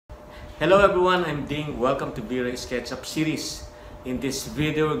Hello everyone, I'm Ding. Welcome to Vray Sketchup Series. In this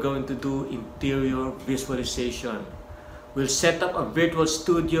video, we're going to do interior visualization. We'll set up a virtual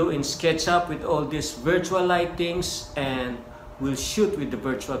studio in SketchUp with all these virtual lightings and we'll shoot with the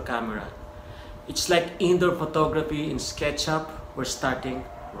virtual camera. It's like indoor photography in SketchUp. We're starting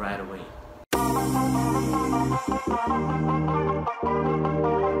right away.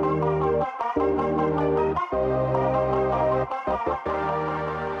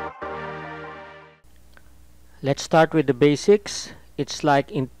 Let's start with the basics. It's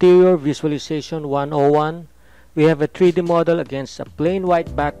like interior visualization 101. We have a 3D model against a plain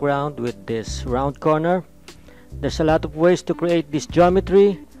white background with this round corner. There's a lot of ways to create this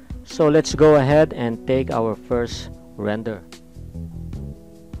geometry, so let's go ahead and take our first render.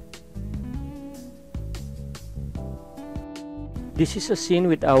 This is a scene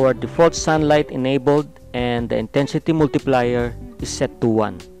with our default sunlight enabled and the intensity multiplier is set to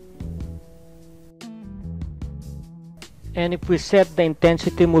 1. And if we set the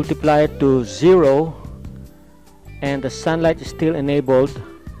intensity multiplier to 0 and the sunlight is still enabled,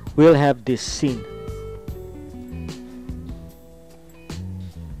 we'll have this scene.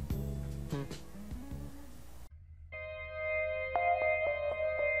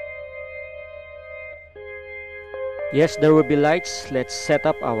 Yes, there will be lights. Let's set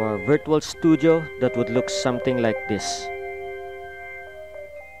up our virtual studio that would look something like this.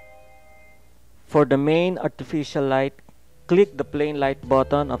 For the main artificial light, click the plain light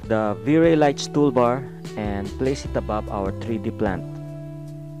button of the Vray Lights toolbar and place it above our 3D plant.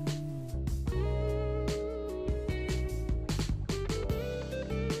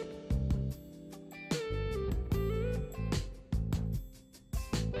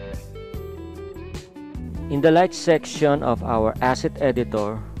 In the light section of our asset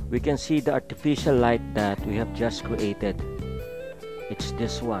editor, we can see the artificial light that we have just created. It's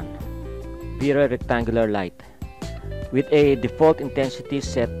this one, Vray rectangular light, with a default intensity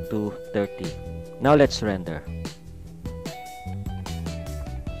set to 30. Now let's render.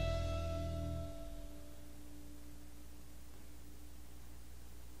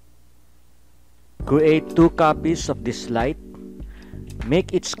 Create 2 copies of this light.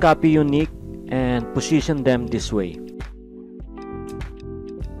 Make each copy unique and position them this way.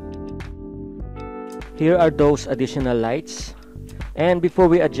 Here are those additional lights. And before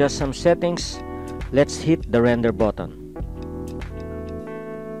we adjust some settings, let's hit the render button.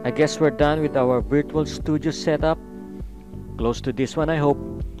 I guess we're done with our virtual studio setup. Close to this one, I hope.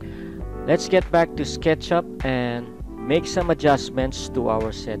 Let's get back to SketchUp and make some adjustments to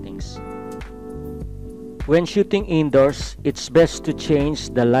our settings. When shooting indoors, it's best to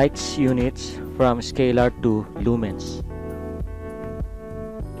change the lights units from scalar to lumens.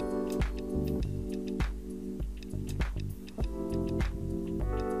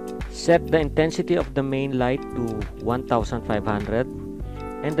 Set the intensity of the main light to 1500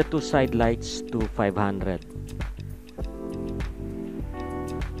 and the 2 side lights to 500.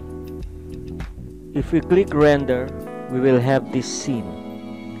 If we click render, we will have this scene.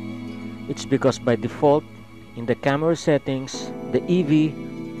 It's because by default, in the camera settings, the EV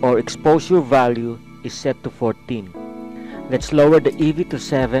or exposure value is set to 14. Let's lower the EV to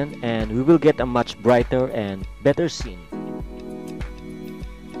 7 and we will get a much brighter and better scene.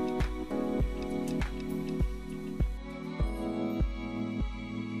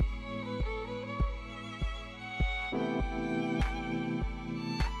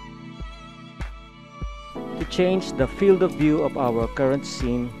 To change the field of view of our current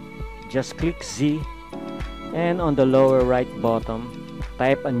scene, just click Z and on the lower right bottom,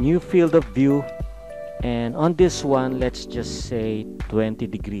 type a new field of view, and on this one, let's just say 20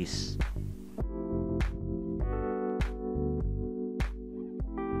 degrees.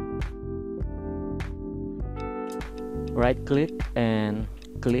 Right click and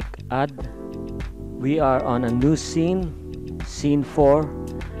click add. We are on a new scene, scene 4.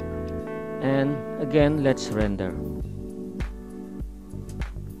 And again, let's render.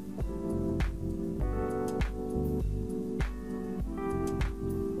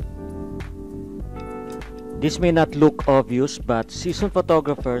 This may not look obvious, but seasoned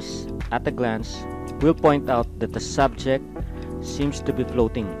photographers at a glance will point out that the subject seems to be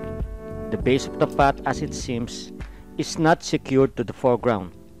floating. The base of the path, as it seems, is not secured to the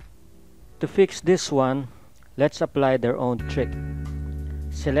foreground. To fix this one, let's apply their own trick.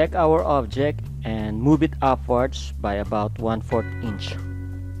 Select our object and move it upwards by about 1/4 inch.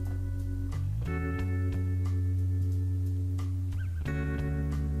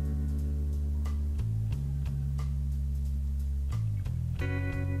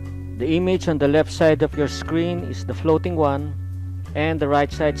 The image on the left side of your screen is the floating one, and the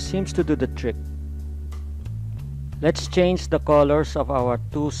right side seems to do the trick. Let's change the colors of our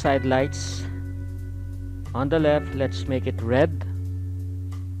two side lights. On the left, let's make it red.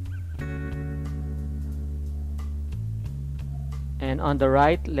 And on the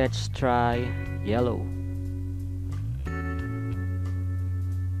right, let's try yellow.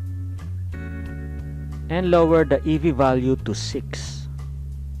 And lower the EV value to 6.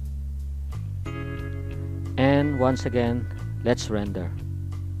 And once again, let's render.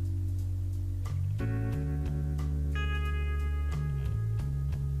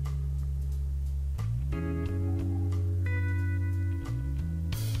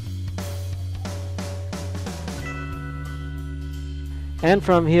 And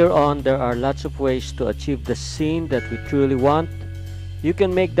from here on, there are lots of ways to achieve the scene that we truly want. You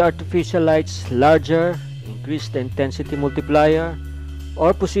can make the artificial lights larger, increase the intensity multiplier,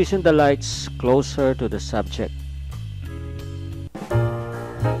 or position the lights closer to the subject.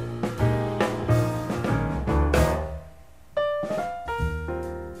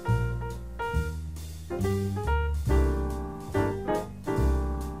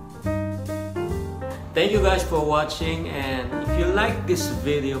 Thank you guys for watching, and if you like this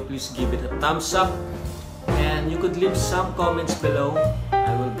video, please give it a thumbs up, and you could leave some comments below.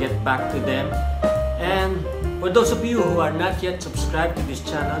 I will get back to them. And for those of you who are not yet subscribed to this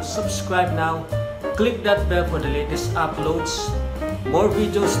channel, subscribe now. Click that bell for the latest uploads. More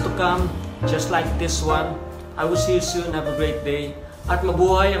videos to come just like this one. I will see you soon. Have a great day. At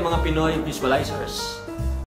mabuhay ang mga Pinoy visualizers.